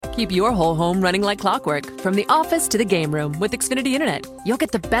Keep your whole home running like clockwork, from the office to the game room with Xfinity Internet. You'll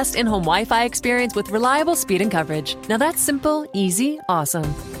get the best in-home Wi-Fi experience with reliable speed and coverage. Now that's simple, easy,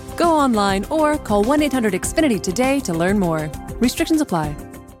 awesome. Go online or call 1-800-XFINITY today to learn more. Restrictions apply.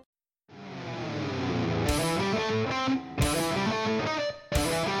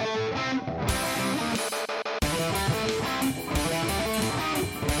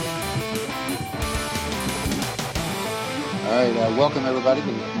 All right, welcome everybody to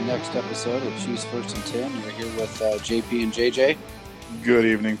the next episode of Chiefs First and 10. We're here with JP and JJ. Good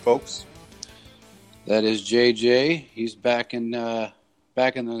evening, folks. That is JJ. He's back in the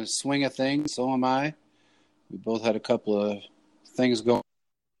swing of things. So am I. We both had a couple of things going,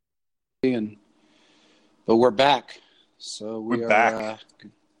 but we're back. So we're back.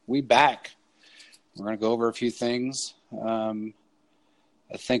 We're going to go over a few things.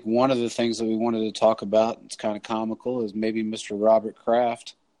 I think one of the things that we wanted to talk about, it's kind of comical, is maybe Mr. Robert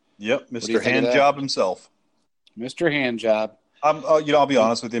Kraft. Yep, Mr. Handjob himself. Mr. Handjob. I'll be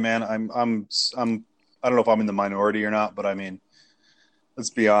honest with you, man. I don't know if I'm in the minority or not, but I mean,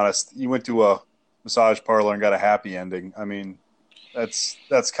 let's be honest. You went to a massage parlor and got a happy ending. I mean, that's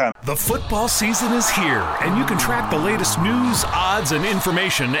kind of... The football season is here, and you can track the latest news, odds, and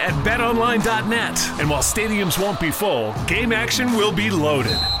information at betonline.net. And while stadiums won't be full, game action will be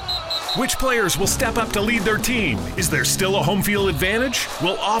loaded. Which players will step up to lead their team? Is there still a home field advantage?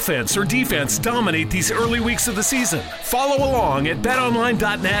 Will offense or defense dominate these early weeks of the season? Follow along at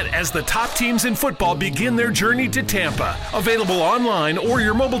betonline.net as the top teams in football begin their journey to Tampa. Available online or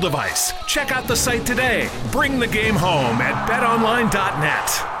your mobile device. Check out the site today. Bring the game home at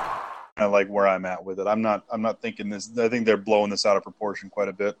betonline.net. I like where I'm at with it. I'm not thinking this. I think they're blowing this out of proportion quite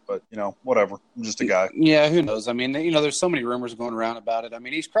a bit, but whatever. I'm just a guy. Yeah, who knows? I mean, there's so many rumors going around about it. I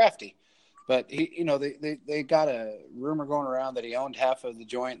mean, he's crafty, but they got a rumor going around that he owned half of the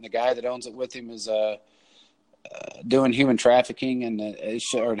joint, and the guy that owns it with him is doing human trafficking, and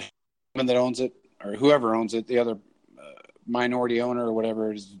or the woman that owns it or whoever owns it, the other minority owner or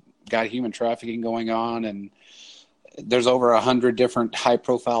whatever, has got human trafficking going on, and there's over 100 different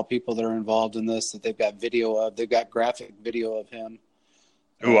high-profile people that are involved in this that they've got video of. They've got graphic video of him.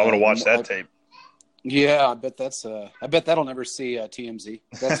 Ooh, I'm gonna watch that tape. Yeah, I bet that'll never see TMZ.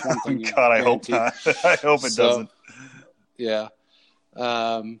 That's one thing. God, I hope not. I hope it doesn't. Yeah,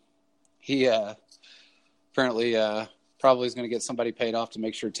 he apparently probably is going to get somebody paid off to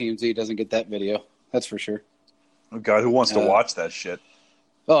make sure TMZ doesn't get that video. That's for sure. Oh God, who wants to watch that shit?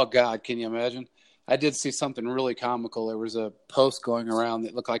 Oh God, can you imagine? I did see something really comical. There was a post going around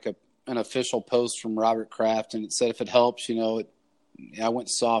that looked like an official post from Robert Kraft, and it said, "If it helps, I went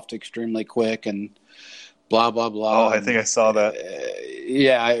soft extremely quick," and blah blah blah. Oh, I think I saw that.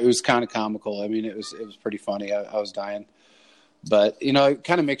 Yeah, it was kind of comical. I mean, it was pretty funny. I was dying, but it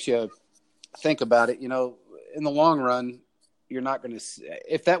kind of makes you think about it. In the long run, you're not going to.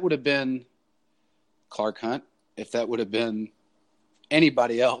 If that would have been Clark Hunt, if that would have been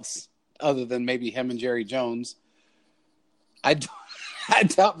anybody else other than maybe him and Jerry Jones, I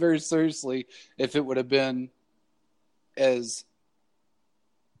doubt very seriously if it would have been as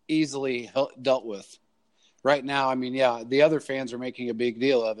easily dealt with. Right now, I mean, yeah, the other fans are making a big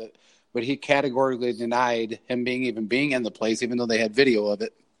deal of it, but he categorically denied him being in the place, even though they had video of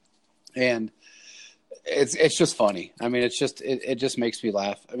it. And it's just funny. I mean, it just makes me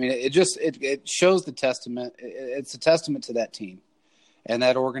laugh. I mean, it shows the testament. It's a testament to that team and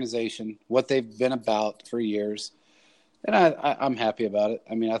that organization, what they've been about for years. And I'm happy about it.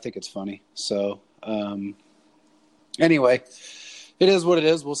 I mean, I think it's funny. So, anyway, it is what it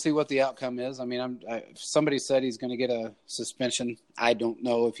is. We'll see what the outcome is. I mean, somebody said he's going to get a suspension. I don't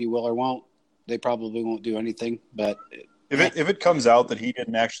know if he will or won't. They probably won't do anything. But if it comes out that he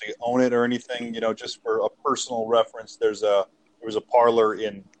didn't actually own it or anything, just for a personal reference, there was a parlor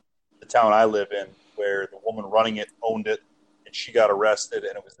in the town I live in where the woman running it owned it. She got arrested,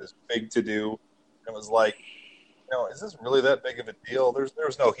 and it was this big to-do. It was like, is this really that big of a deal? There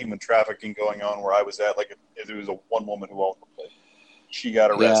was no human trafficking going on where I was at. Like, if it was one woman who owned the place. She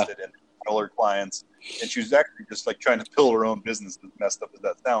got arrested and all her clients, and she was actually just like trying to pill her own business, as messed up as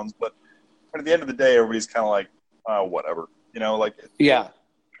that sounds. But at the end of the day, everybody's kind of like, whatever. Yeah.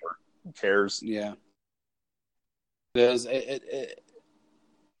 Who cares? Yeah. It is. It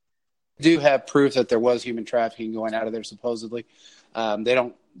do have proof that there was human trafficking going out of there, supposedly.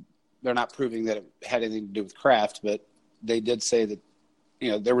 They're not proving that it had anything to do with Kraft, but they did say that,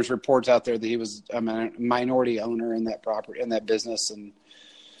 there was reports out there that he was a minority owner in that property, in that business. And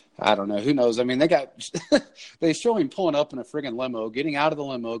I don't know, who knows? I mean, they show him pulling up in a friggin' limo, getting out of the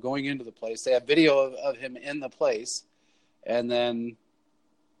limo, going into the place. They have video of him in the place. And then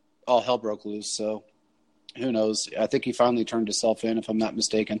all hell broke loose. So who knows? I think he finally turned himself in, if I'm not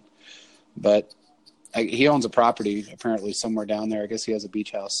mistaken. But he owns a property apparently somewhere down there. I guess he has a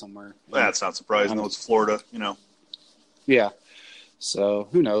beach house somewhere. That's not surprising. Though it's Florida, Yeah. So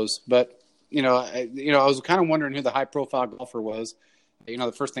who knows? But I was kind of wondering who the high-profile golfer was.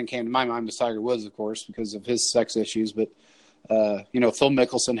 The first thing came to my mind was Tiger Woods, of course, because of his sex issues. But Phil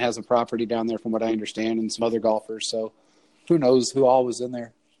Mickelson has a property down there, from what I understand, and some other golfers. So who knows who all was in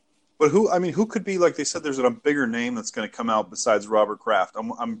there? But who could be, like they said, there's a bigger name that's going to come out besides Robert Kraft.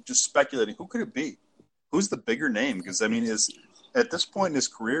 I'm just speculating. Who could it be? Who's the bigger name? Because, at this point in his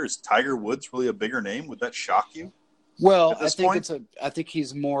career, is Tiger Woods really a bigger name? Would that shock you? Well, I think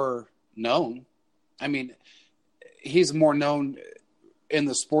he's more known. He's more known in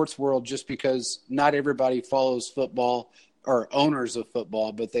the sports world just because not everybody follows football or owners of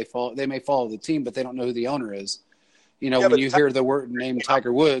football, but they may follow the team, but they don't know who the owner is. When you hear the word name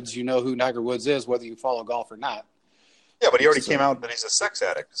Tiger Woods, you know who Tiger Woods is, whether you follow golf or not. Yeah, but he already came out that he's a sex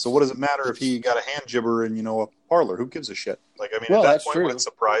addict. So what does it matter if he got a hand jibber in, a parlor? Who gives a shit? At that point, would it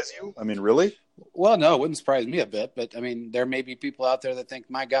surprise you? Really? Well, no, it wouldn't surprise me a bit. But, there may be people out there that think,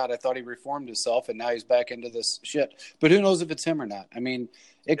 my God, I thought he reformed himself, and now he's back into this shit. But who knows if it's him or not?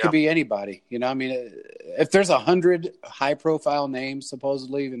 It could be anybody. If there's 100 high-profile names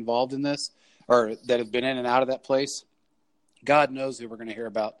supposedly involved in this or that have been in and out of that place, God knows who we're going to hear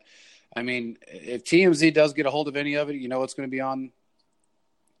about. If TMZ does get a hold of any of it, it's going to be on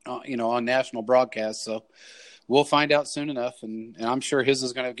national broadcast. So we'll find out soon enough. And I'm sure his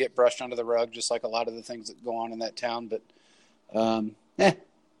is going to get brushed under the rug, just like a lot of the things that go on in that town. But,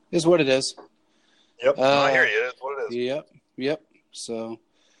 is what it is. Yep. I hear you. It's what it is. Yep. So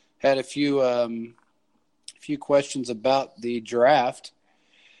had a few questions about the draft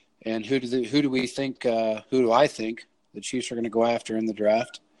and who do I think the Chiefs are going to go after in the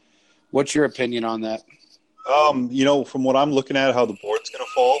draft. What's your opinion on that? From what I'm looking at, how the board's going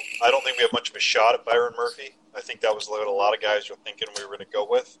to fall, I don't think we have much of a shot at Byron Murphy. I think that was what a lot of guys were thinking we were going to go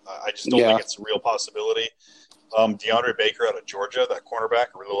with. I just don't think it's a real possibility. DeAndre Baker out of Georgia, that cornerback,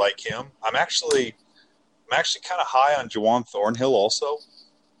 I really like him. I'm actually kind of high on Juwan Thornhill also,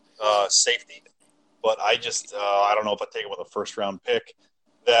 safety. But I don't know if I'd take him with a first-round pick.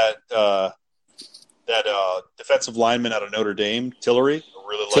 That defensive lineman out of Notre Dame, Tillery, I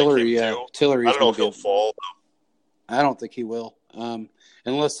really like him too. Tillery. I don't know if he'll fall. I don't think he will,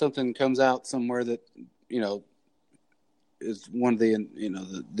 unless something comes out somewhere that is one of the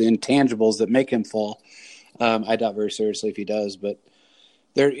the intangibles that make him fall. I doubt very seriously if he does, but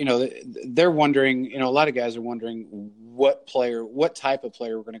they're wondering. A lot of guys are wondering what type of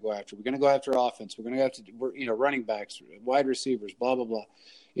player we're going to go after. We're going to go after offense. We're going to go after running backs, wide receivers, blah blah blah.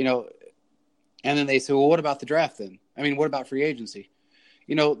 And then they say, well, what about the draft then? What about free agency?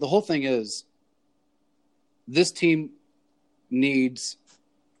 The whole thing is this team needs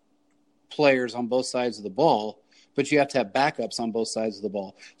players on both sides of the ball, but you have to have backups on both sides of the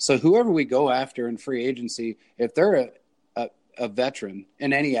ball. So whoever we go after in free agency, if they're a veteran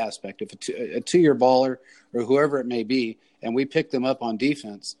in any aspect, if a two-year baller or whoever it may be, and we pick them up on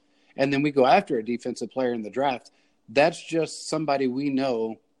defense, and then we go after a defensive player in the draft, that's just somebody we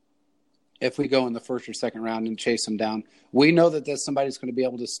know. If we go in the first or second round and chase them down, we know that somebody's going to be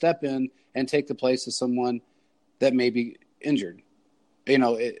able to step in and take the place of someone that may be injured.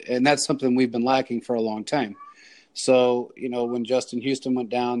 And that's something we've been lacking for a long time. So, when Justin Houston went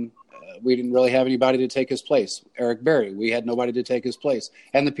down, we didn't really have anybody to take his place. Eric Berry, we had nobody to take his place.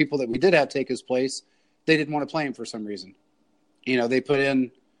 And the people that we did have take his place, they didn't want to play him for some reason. They put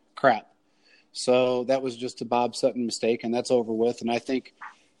in crap. So that was just a Bob Sutton mistake, and that's over with. And I think –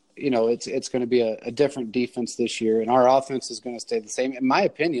 it's going to be a different defense this year, and our offense is going to stay the same. In my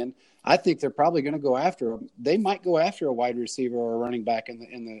opinion, I think they're probably going to go after – they might go after a wide receiver or a running back in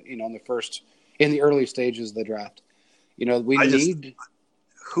the early stages of the draft.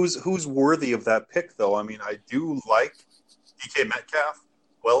 Who's worthy of that pick, though? I do like DK Metcalf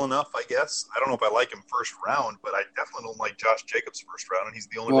well enough, I guess. I don't know if I like him first round, but I definitely don't like Josh Jacobs first round, and he's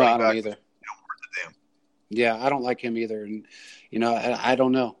the only running back. Either. Worth the damn. Yeah, I don't like him either, and I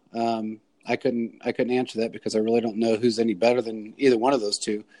don't know. I couldn't answer that because I really don't know who's any better than either one of those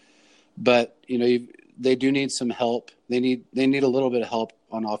two. But they do need some help. They need a little bit of help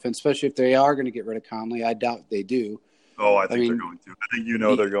on offense, especially if they are going to get rid of Conley. I doubt they do. Oh, I think they're going to. I think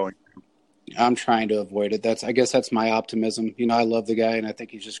they're going to. I'm trying to avoid it. I guess that's my optimism. I love the guy, and I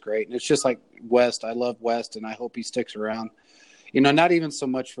think he's just great. And it's just like West. I love West, and I hope he sticks around. Not even so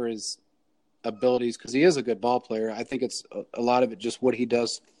much for his abilities, because he is a good ball player. I think it's a lot of it just what he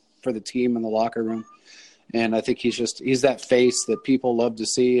does for the team in the locker room. And I think he's that face that people love to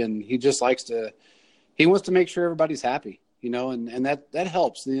see, and he just he wants to make sure everybody's happy, and that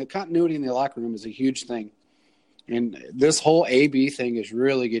helps. The continuity in the locker room is a huge thing. And this whole AB thing is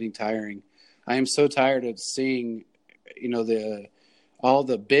really getting tiring. I am so tired of seeing, all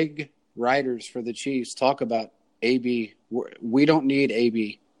the big writers for the Chiefs talk about AB. We don't need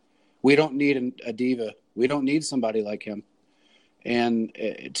AB. We don't need a diva. We don't need somebody like him. And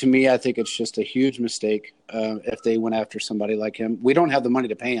to me, I think it's just a huge mistake if they went after somebody like him. We don't have the money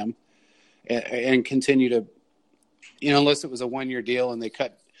to pay him and continue to, unless it was a 1-year deal and they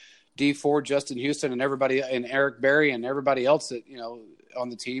cut D Ford, Justin Houston, and everybody, and Eric Berry and everybody else that on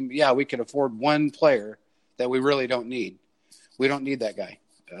the team. Yeah, we could afford one player that we really don't need. We don't need that guy.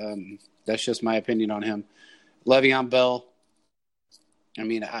 That's just my opinion on him. Le'Veon Bell. I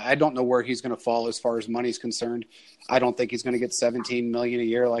mean, I don't know where he's going to fall as far as money's concerned. I don't think he's going to get $17 million a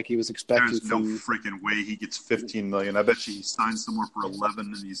year like he was expecting. There's no freaking way he gets $15 million. I bet you he signs somewhere for 11,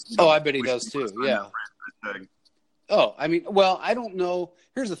 and he's. I bet he does too. Yeah. Oh, I mean, well, I don't know.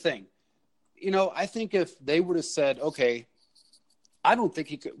 Here's the thing. I think if they would have said, okay, I don't think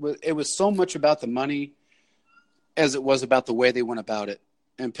he could. It was so much about the money as it was about the way they went about it.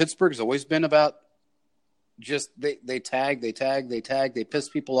 And Pittsburgh's always been about. Just they tag, they piss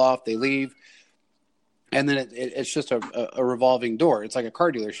people off, they leave, and then it's just a revolving door. It's like a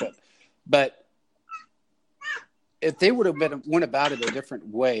car dealership. But if they would have went about it a different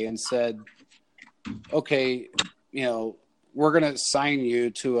way and said, okay, we're going to sign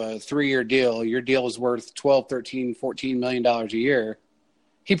you to a 3-year deal. Your deal is worth $12, $13, $14 million a year.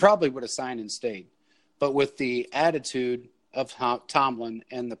 He probably would have signed and stayed. But with the attitude of Tomlin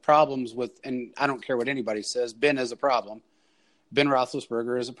and the problems with, and I don't care what anybody says, Ben is a problem. Ben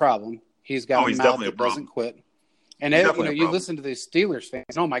Roethlisberger is a problem. He's got a mouth that doesn't quit. And you listen to these Steelers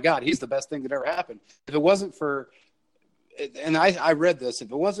fans, oh my God, he's the best thing that ever happened. If it wasn't for, and I read this, if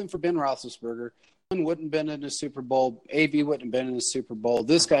it wasn't for Ben Roethlisberger, wouldn't have been in the Super Bowl, AB wouldn't have been in the Super Bowl,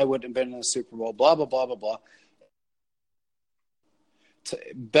 this guy wouldn't have been in the Super Bowl, blah, blah, blah, blah, blah.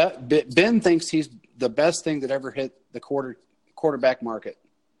 Ben thinks he's the best thing that ever hit the quarterback market.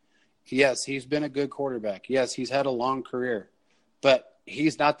 Yes, he's been a good quarterback. Yes, he's had a long career. But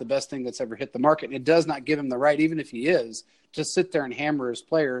he's not the best thing that's ever hit the market. And it does not give him the right, even if he is, to sit there and hammer his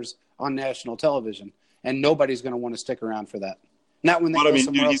players on national television. And nobody's going to want to stick around for that. Not when they go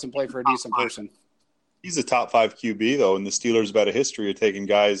somewhere else and play for a decent person. He's a top 5 QB, though, and the Steelers have had a history of taking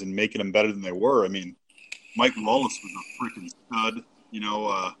guys and making them better than they were. I mean, Mike Wallace was a freaking stud.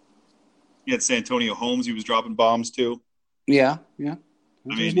 He had Santonio Holmes he was dropping bombs to. Yeah.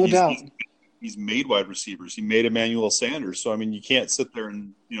 There's no doubt. He's made wide receivers. He made Emmanuel Sanders. So, I mean, you can't sit there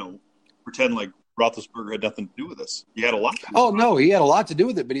and, pretend like Roethlisberger had nothing to do with this. He had a lot to do with it. No, he had a lot to do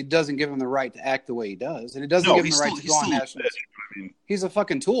with it, but he doesn't give him the right to act the way he does. And it doesn't give him the right to go on national TV. He's a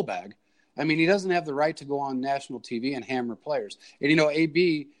fucking tool bag. I mean, he doesn't have the right to go on national TV and hammer players. And,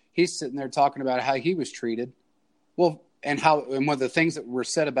 AB, he's sitting there talking about how he was treated. Well, and one of the things that were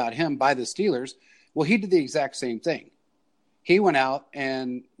said about him by the Steelers, well, he did the exact same thing. He went out,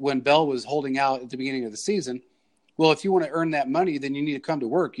 and when Bell was holding out at the beginning of the season, well, if you want to earn that money, then you need to come to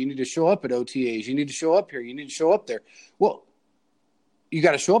work. You need to show up at OTAs. You need to show up here. You need to show up there. Well, you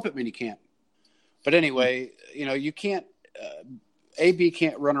got to show up at minicamp. But anyway, you can't AB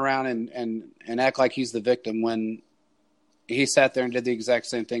can't run around and act like he's the victim when he sat there and did the exact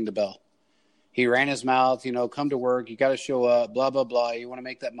same thing to Bell. He ran his mouth, come to work. You got to show up, blah, blah, blah. You want to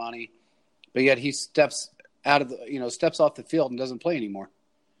make that money. But yet he steps out of steps off the field and doesn't play anymore.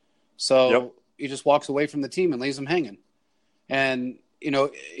 So he just walks away from the team and leaves them hanging. And,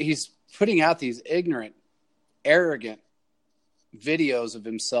 he's putting out these ignorant, arrogant videos of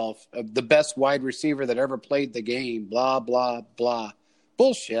himself, of the best wide receiver that ever played the game, blah, blah, blah.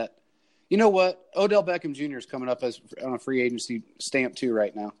 Bullshit. You know what? Odell Beckham Jr. is coming up on a free agency stamp too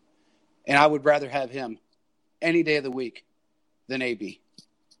right now. And I would rather have him any day of the week than AB.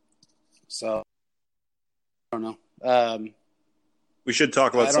 So, I don't know. We should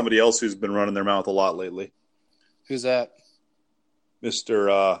talk about somebody else who's been running their mouth a lot lately. Who's that?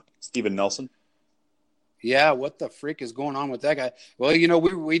 Mr. Steven Nelson. Yeah, what the freak is going on with that guy? Well,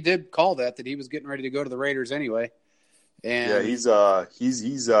 we did call that he was getting ready to go to the Raiders anyway. And yeah,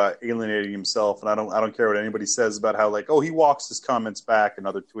 he's alienating himself, and I don't care what anybody says about how he walks his comments back and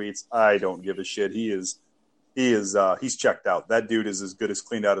other tweets. I don't give a shit. He's checked out. That dude is as good as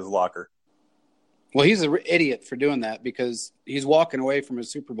cleaned out his locker. Well, he's an idiot for doing that because he's walking away from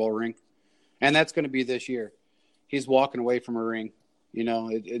his Super Bowl ring, and that's going to be this year. He's walking away from a ring.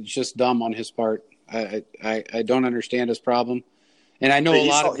 It's just dumb on his part. I don't understand his problem. And I know he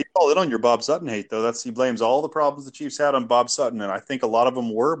called it on your Bob Sutton hate, though. He blames all the problems the Chiefs had on Bob Sutton, and I think a lot of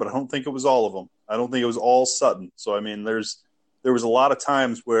them were, but I don't think it was all of them. I don't think it was all Sutton. So, I mean, there was a lot of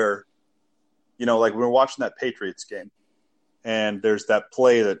times where, like we were watching that Patriots game, and there's that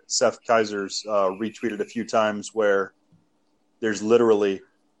play that Seth Kaiser's retweeted a few times where there's literally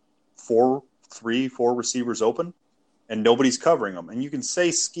four receivers open, and nobody's covering them. And you can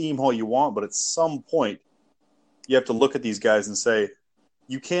say scheme all you want, but at some point, you have to look at these guys and say,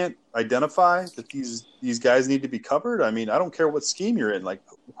 you can't identify that these guys need to be covered. I mean, I don't care what scheme you're in. Like,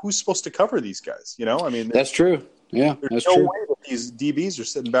 who's supposed to cover these guys? I mean, that's true. Yeah, there's no way that these DBs are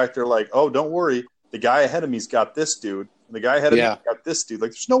sitting back there like, oh, don't worry, the guy ahead of me's got this dude. The guy ahead of me's got this dude.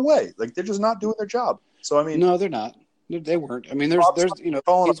 Like, there's no way. Like, they're just not doing their job. So, I mean, no, they're not. They weren't. I mean, there's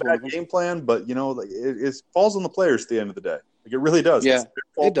calling a bad game plan, but like it falls on the players at the end of the day. Like, it really does. Yeah,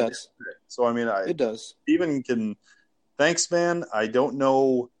 it does. So, I mean, it does. Steven can. Thanks, man. I don't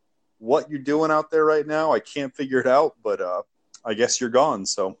know what you're doing out there right now. I can't figure it out, but I guess you're gone.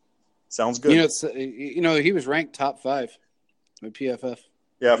 So, sounds good. He was ranked top 5 at PFF.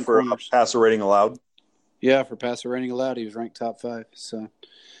 Yeah, for passer rating allowed. Yeah, for passer rating allowed, he was ranked top 5. So,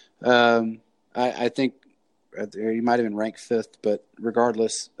 I think he might have been ranked 5th, but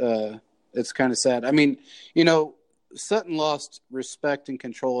regardless, it's kind of sad. I mean, Sutton lost respect and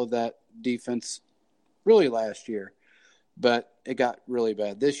control of that defense really last year. But it got really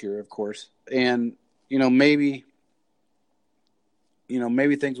bad this year, of course. And, maybe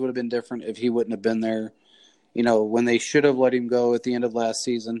things would have been different if he wouldn't have been there. When they should have let him go at the end of last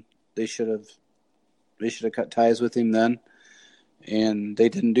season, they should have cut ties with him then. And they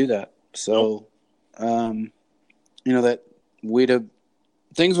didn't do that. So, that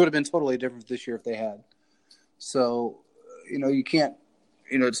things would have been totally different this year if they had. So, you can't,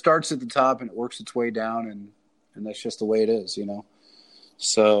 it starts at the top and it works its way down, and that's just the way it is,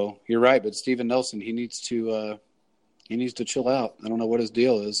 So you're right, but Steven Nelson, he needs to chill out. I don't know what his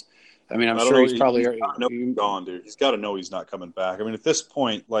deal is. I mean, I'm sure he's probably he's gone, dude. He's got to know he's not coming back. I mean, at this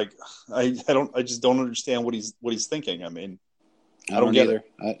point, like, I just don't understand what he's thinking. I mean, I don't get either.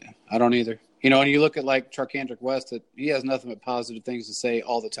 I don't either. And you look at like Charkandrick West, that he has nothing but positive things to say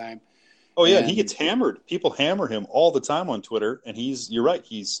all the time. Oh yeah, he gets hammered. People hammer him all the time on Twitter, and you're right.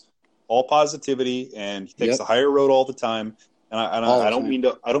 He's all positivity, and he takes the higher road all the time. And I don't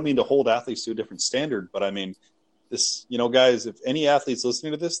mean to hold athletes to a different standard, but I mean, this, guys, if any athletes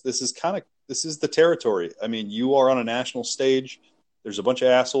listening to this is the territory. I mean, you are on a national stage. There's a bunch of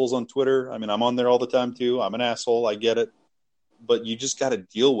assholes on Twitter. I mean, I'm on there all the time too. I'm an asshole. I get it, but you just got to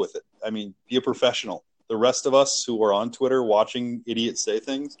deal with it. I mean, be a professional. The rest of us who are on Twitter watching idiots say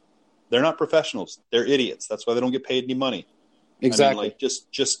things, they're not professionals. They're idiots. That's why they don't get paid any money. Exactly. I mean, like,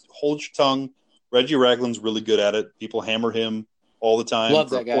 just hold your tongue. Reggie Ragland's really good at it. People hammer him all the time. Love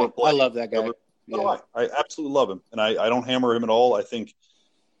that guy. I love that guy. Yeah. I absolutely love him, and I don't hammer him at all. I think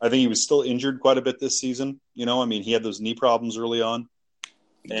he was still injured quite a bit this season. I mean, he had those knee problems early on,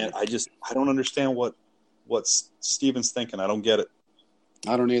 and I don't understand what Steven's thinking. I don't get it.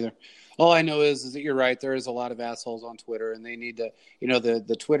 I don't either. All I know is that you're right. There is a lot of assholes on Twitter, and they need to,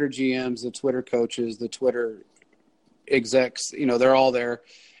 the Twitter GMs, the Twitter coaches, the Twitter execs, they're all there.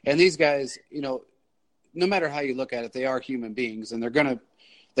 And these guys, no matter how you look at it, they are human beings, and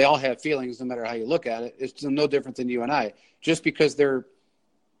they all have feelings no matter how you look at it. It's no different than you and I. Just because their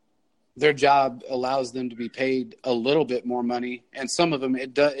job allows them to be paid a little bit more money, and some of them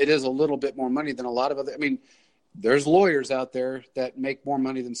it is a little bit more money than a lot of other. I mean, there's lawyers out there that make more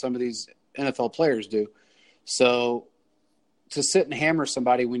money than some of these NFL players do. So to sit and hammer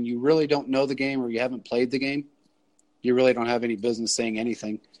somebody when you really don't know the game or you haven't played the game, you really don't have any business saying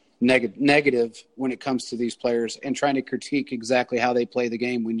anything negative when it comes to these players and trying to critique exactly how they play the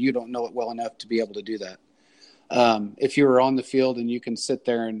game when you don't know it well enough to be able to do that. If you were on the field and you can sit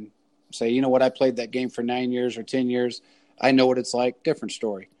there and say, you know what, I played that game for 9 years or 10 years, I know what it's like, different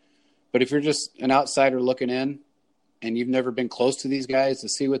story. But if you're just an outsider looking in and you've never been close to these guys to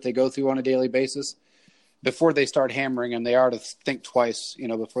see what they go through on a daily basis, before they start hammering them, they are to think twice,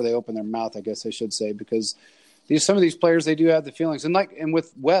 before they open their mouth, I guess I should say, because some of these players, they do have the feelings. And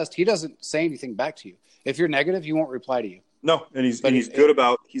with West, he doesn't say anything back to you. If you're negative, he won't reply to you. No, and he's good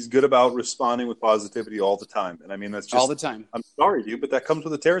about responding with positivity all the time. And I mean, that's just all the time. I'm sorry, dude, but that comes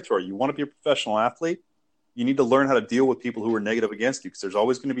with the territory. You want to be a professional athlete, you need to learn how to deal with people who are negative against you, because there's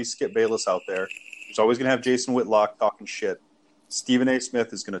always going to be Skip Bayless out there. There's always going to have Jason Whitlock talking shit. Stephen A.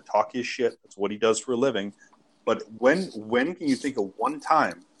 Smith is going to talk his shit. That's what he does for a living. But when can you think of one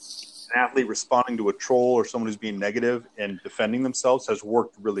time an athlete responding to a troll or someone who's being negative and defending themselves has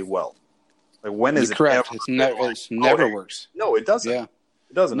worked really well? Like, when is You're it correct. ever? It's never works. No, it doesn't. Yeah.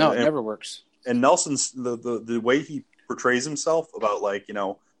 It doesn't. No, it never works. And Nelson's the way he portrays himself about, like,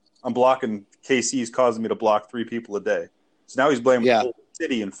 I'm blocking KC's causing me to block 3 people a day. So now he's blaming the whole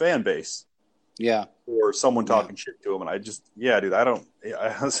city and fan base. Yeah. Or someone talking shit to him. And I just, dude,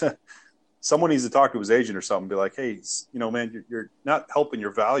 someone needs to talk to his agent or something. Be like, hey, man, you're not helping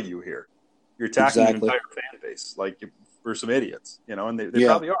your value here. You're attacking the entire fan base. Like, we're some idiots, and they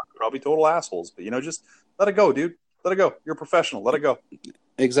probably are. They're probably total assholes. But, just let it go, dude. Let it go. You're a professional. Let it go.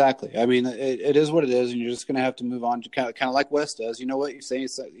 Exactly. I mean, it is what it is, and you're just going to have to move on to kind of like Wes does. You know what?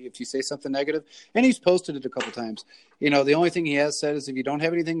 If you say something negative, and he's posted it a couple times, the only thing he has said is, if you don't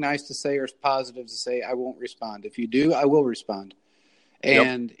have anything nice to say or positive to say, I won't respond. If you do, I will respond.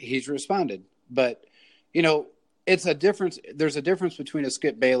 And he's responded. But, it's a difference. There's a difference between a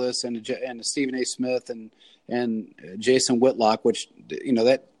Skip Bayless and a Stephen A. Smith and Jason Whitlock, which,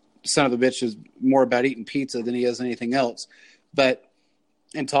 that son of a bitch is more about eating pizza than he is anything else.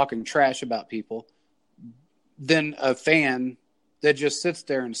 And talking trash about people, than a fan that just sits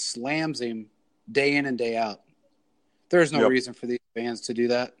there and slams him day in and day out. There's no reason for these fans to do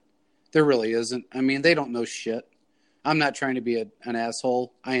that. There really isn't. I mean, they don't know shit. I'm not trying to be an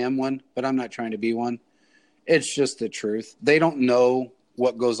asshole. I am one, but I'm not trying to be one. It's just the truth. They don't know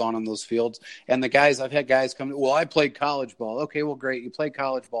what goes on in those fields. And I've had guys come, well, I played college ball. Okay, well, great. You played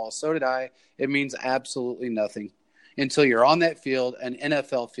college ball. So did I. It means absolutely nothing until you're on that field, an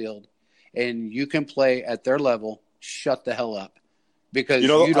NFL field, and you can play at their level. Shut the hell up, because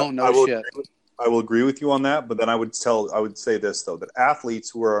you don't know shit. I will agree with you on that, but then I would say this, though, that athletes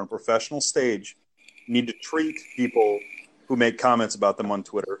who are on a professional stage need to treat people who make comments about them on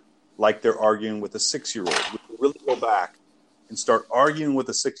Twitter like they're arguing with a 6-year-old. We can really go back and start arguing with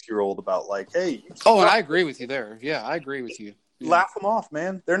a 6-year-old about, like, hey. And I agree with you there. Yeah, I agree with you. Yeah. Laugh them off,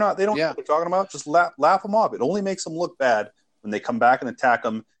 man. They don't know what they're talking about. Just laugh them off. It only makes them look bad when they come back and attack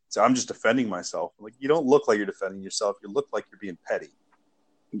them. So I'm just defending myself. Like, you don't look like you're defending yourself. You look like you're being petty.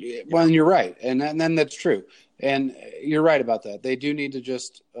 Yeah, well, and you're right. And then that's true. And you're right about that. They do need to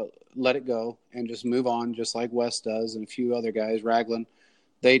just let it go and just move on, just like Wes does and a few other guys. Ragland,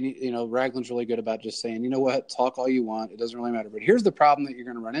 Ragland's really good about just saying, you know what, talk all you want. It doesn't really matter. But here's the problem that you're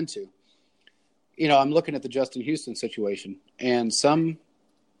going to run into. I'm looking at the Justin Houston situation, and I'm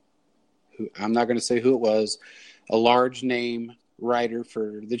not going to say who it was, a large name writer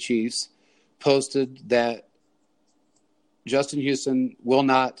for the Chiefs posted that Justin Houston will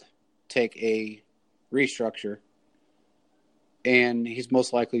not take a restructure, and he's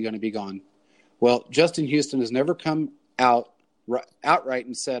most likely going to be gone. Well, Justin Houston has never come outright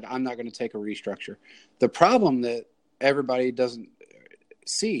and said, I'm not going to take a restructure. The problem that everybody doesn't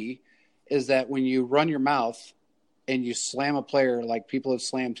see is that when you run your mouth and you slam a player like people have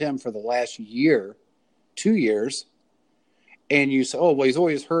slammed him for the last year, 2 years, and you say, oh, well, he's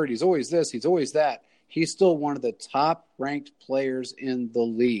always hurt, he's always this, he's always that. He's still one of the top-ranked players in the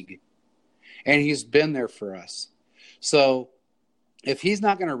league, and he's been there for us. So if he's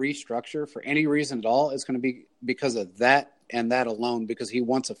not going to restructure for any reason at all, it's going to be because of that and that alone, because he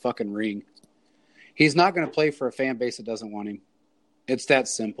wants a fucking ring. He's not going to play for a fan base that doesn't want him. It's that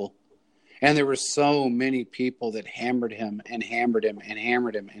simple. And there were so many people that hammered him and hammered him and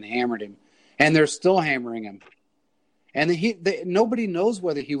hammered him and hammered him, and they're still hammering him. And nobody knows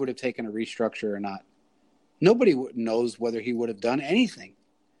whether he would have taken a restructure or not. Nobody knows whether he would have done anything.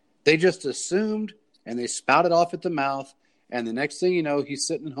 They just assumed, and they spouted off at the mouth, and the next thing you know, he's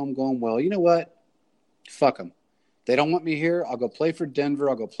sitting at home going, well, you know what? Fuck them. They don't want me here. I'll go play for Denver.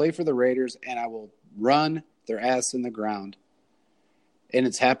 I'll go play for the Raiders, and I will run their ass in the ground. And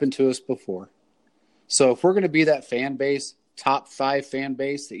it's happened to us before. So if we're going to be that fan base, top 5 fan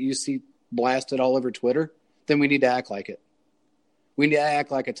base that you see blasted all over Twitter, then we need to act like it. We need to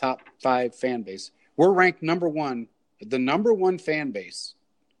act like a top 5 fan base. We're ranked number 1, the number 1 fan base.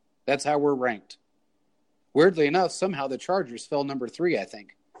 That's how we're ranked. Weirdly enough, somehow the Chargers fell number 3, I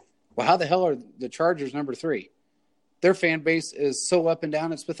think. Well, how the hell are the Chargers number 3? Their fan base is so up and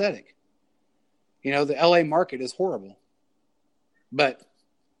down, it's pathetic. The LA market is horrible. But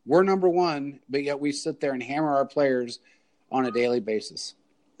we're number 1, but yet we sit there and hammer our players on a daily basis.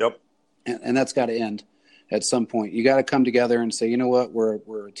 Yep. And that's got to end at some point. You got to come together and say, you know what,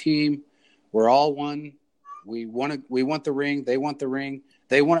 we're a team. We're all one. We want the ring. They want the ring.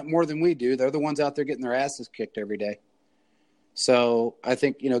 They want it more than we do. They're the ones out there getting their asses kicked every day. So I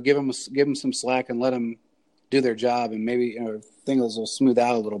think, give them some slack and let them do their job, and maybe things will smooth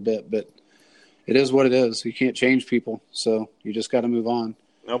out a little bit. But it is what it is. You can't change people, so you just got to move on.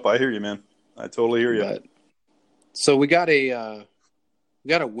 Nope, I hear you, man. I totally hear you. So we got a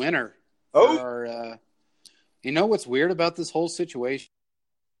winner Oh, you know what's weird about this whole situation?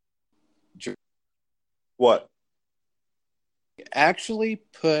 what? Actually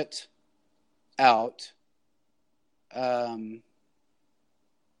put out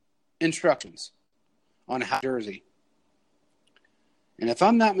instructions on how jersey. And if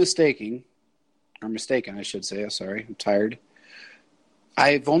I'm not mistaken, I should say, sorry, I'm tired.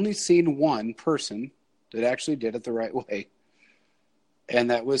 I've only seen one person that actually did it the right way.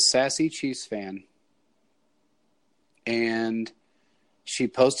 And that was Sassy Chiefs fan. And she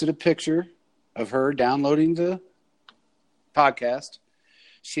posted a picture of her downloading the podcast.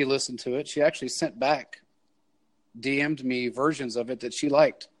 She listened to it. She actually sent back, DM'd me versions of it that she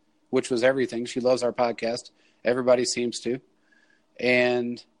liked, which was everything. She loves our podcast. Everybody seems to.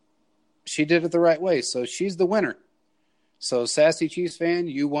 And she did it the right way. So she's the winner. So Sassy Chiefs fan,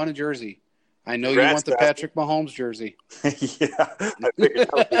 you won a jersey. I know you want the Patrick Mahomes jersey. Yeah, I figured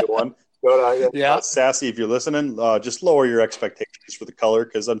that would be the one. But, Sassy, if you're listening, just lower your expectations for the color,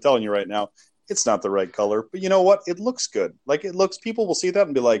 because I'm telling you right now, it's not the right color. But you know what? It looks good. Like, it looks, people will see that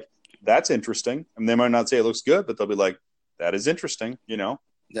and be like, that's interesting. And they might not say it looks good, but they'll be like, that is interesting, you know?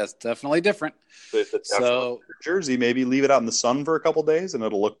 That's definitely different. So jersey, maybe leave it out in the sun for a couple days and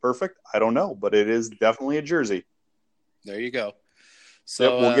it'll look perfect. I don't know, but it is definitely a jersey. There you go.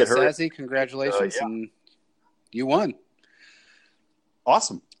 So, we'll get her. Sassy, congratulations, and you won.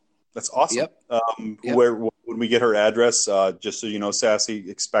 Awesome. That's awesome. Yep. Where when we get her address, just so you know, Sassy,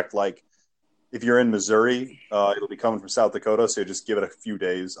 expect, like, if you're in Missouri, it'll be coming from South Dakota, so just give it a few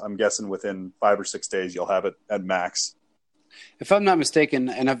days. I'm guessing within 5 or 6 days you'll have it at max. If I'm not mistaken,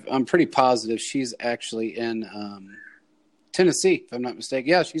 and I'm pretty positive, she's actually in Tennessee, if I'm not mistaken.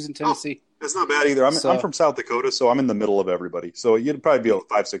 Yeah, she's in Tennessee. Oh, that's not bad either. I'm from South Dakota, so I'm in the middle of everybody. So you'd probably be able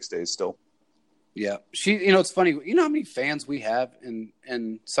 5-6 days still. Yeah. It's funny. You know how many fans we have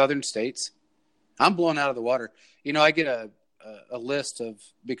in southern states? I'm blown out of the water. I get a list of,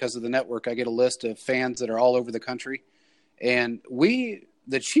 because of the network, I get a list of fans that are all over the country. And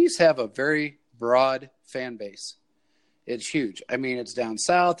the Chiefs have a very broad fan base. It's huge. I mean, it's down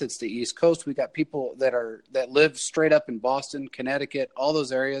south. It's the East Coast. We got people that live straight up in Boston, Connecticut, all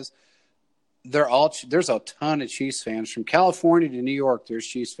those areas. There's a ton of Chiefs fans from California to New York. There's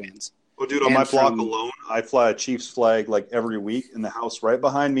Chiefs fans. Well, dude, on my block alone, I fly a Chiefs flag like every week. In the house right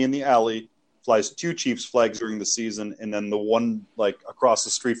behind me in the alley flies 2 Chiefs flags during the season, and then the one like across the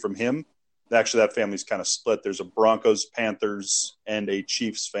street from him. Actually, that family's kind of split. There's a Broncos, Panthers, and a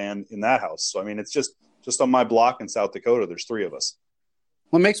Chiefs fan in that house. So I mean, it's just on my block in South Dakota. There's 3 of us.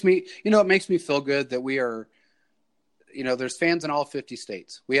 Well, it makes me feel good that we are. There's fans in all 50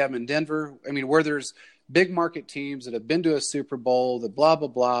 states. We have them in Denver. I mean, where there's big market teams that have been to a Super Bowl, the blah, blah,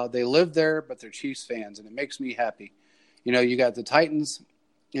 blah. They live there, but they're Chiefs fans, and it makes me happy. You got the Titans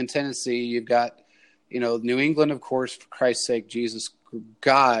in Tennessee. You've got, New England, of course, for Christ's sake, Jesus,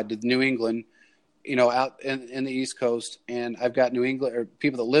 God, New England, out in the East Coast. And I've got New England, or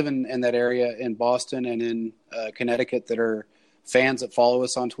people that live in that area in Boston and in Connecticut that are fans that follow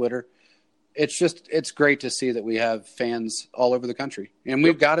us on Twitter. It's great to see that we have fans all over the country, and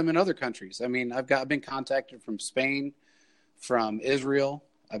we've got them in other countries. I mean, I've been contacted from Spain, from Israel.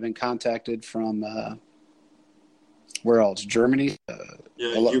 I've been contacted from where else? Germany.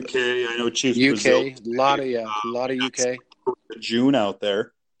 UK. I know Chiefs. UK. A lot of UK. June out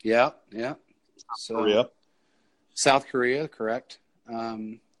there. Yeah. Korea. South Korea, correct.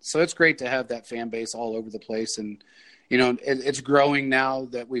 So it's great to have that fan base all over the place, and it's growing now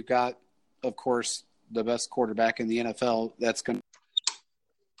that we've got, of course, the best quarterback in the NFL. That's going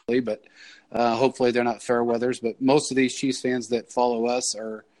to, but hopefully they're not fair weathers. But most of these Chiefs fans that follow us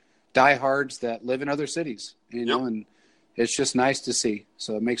are diehards that live in other cities, and it's just nice to see.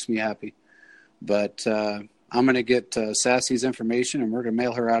 So it makes me happy. But I'm going to get Sassy's information, and we're going to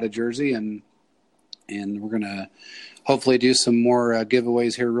mail her out a jersey, and we're going to hopefully do some more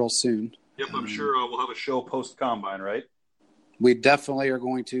giveaways here real soon. Yep, I'm sure we'll have a show post-combine, right? We definitely are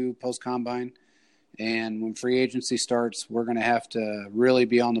going to post-combine, and when free agency starts, we're going to have to really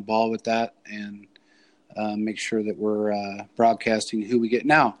be on the ball with that and make sure that we're broadcasting who we get.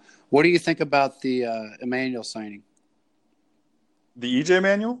 Now, what do you think about the Emmanuel signing? The EJ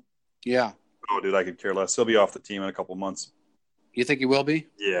Manuel? Yeah. Oh, dude, I could care less. He'll be off the team in a couple months. You think he will be?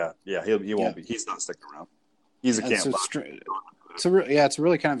 Yeah, he won't be. He's not sticking around. He's a camp. It's a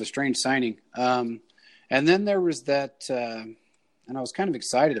really kind of a strange signing. And then there was that. And I was kind of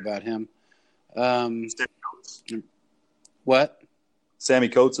excited about him. What? Sammy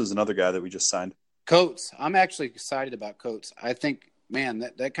Coates is another guy that we just signed. Coates. I'm actually excited about Coates. I think, man,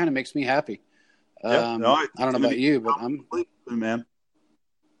 that kind of makes me happy. I don't know about you, but I'm. Man.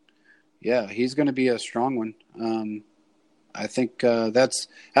 Yeah, he's going to be a strong one. I think that's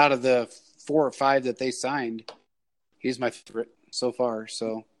out of the 4 or 5 that they signed, he's my favorite so far.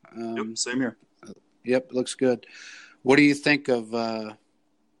 So, same here. Yep, looks good. What do you think of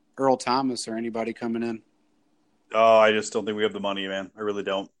Earl Thomas or anybody coming in? Oh, I just don't think we have the money, man. I really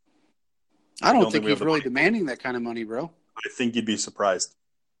don't. I don't think he's really demanding that kind of money, bro. I think you'd be surprised.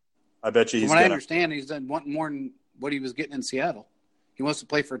 I bet you he's From what I understand, he's done wanting more than what he was getting in Seattle. He wants to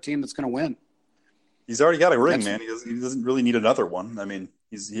play for a team that's going to win. He's already got a ring, man. He doesn't really need another one. I mean,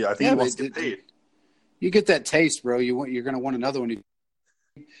 I think he wants to get paid. You get that taste, bro. You're going to want another one.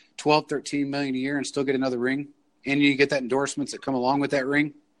 12, 13 million a year and still get another ring, and you get that endorsements that come along with that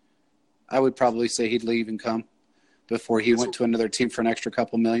ring. I would probably say he'd leave and come before he went to another team for an extra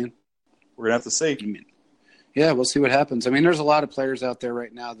couple million. We're gonna have to see. Yeah, we'll see what happens. I mean, there's a lot of players out there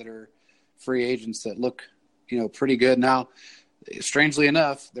right now that are free agents that look, pretty good. Now, strangely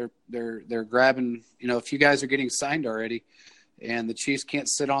enough, they're grabbing. A few guys are getting signed already, and the Chiefs can't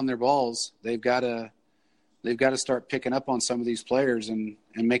sit on their balls. They've got to start picking up on some of these players and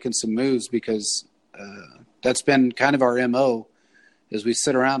making some moves, because that's been kind of our MO, is we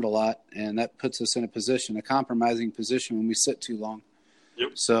sit around a lot, and that puts us in a compromising position when we sit too long.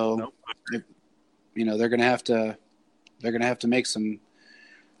 Yep. So, they're going to have to make some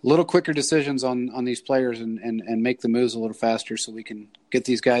little quicker decisions on these players and make the moves a little faster so we can get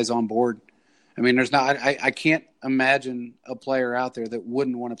these guys on board. I mean, I can't imagine a player out there that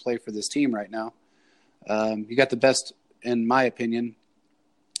wouldn't want to play for this team right now. You got the best, in my opinion,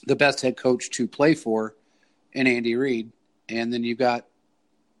 the best head coach to play for in Andy Reid. And then you got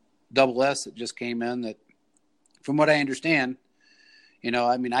Double S that just came in that, from what I understand,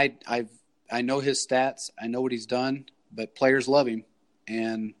 I know his stats. I know what he's done, but players love him.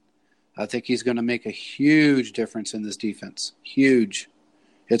 And I think he's going to make a huge difference in this defense. Huge.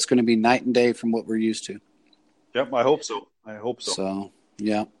 It's going to be night and day from what we're used to. Yep, I hope so. So,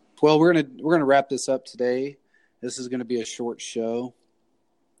 yeah. Well, we're gonna wrap this up today. This is going to be a short show.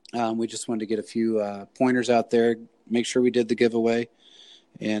 We just wanted to get a few pointers out there, make sure we did the giveaway,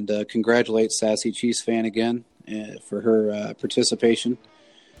 and congratulate Sassy Chiefs fan again for her participation.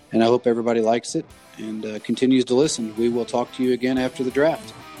 And I hope everybody likes it and continues to listen. We will talk to you again after the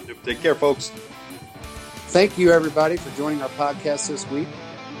draft. Take care, folks. Thank you, everybody, for joining our podcast this week.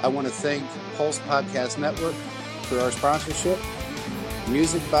 I want to thank Pulse Podcast Network for our sponsorship.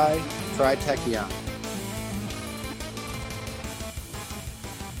 Music by Tritechion.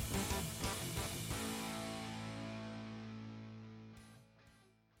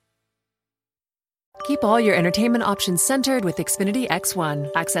 Keep all your entertainment options centered with Xfinity X1.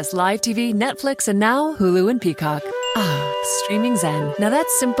 Access live TV, Netflix, and now Hulu and Peacock. Streaming Zen. Now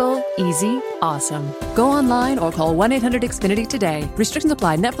that's simple, easy, awesome. Go online or call 1-800-XFINITY today. Restrictions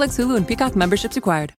apply. Netflix, Hulu, and Peacock memberships required.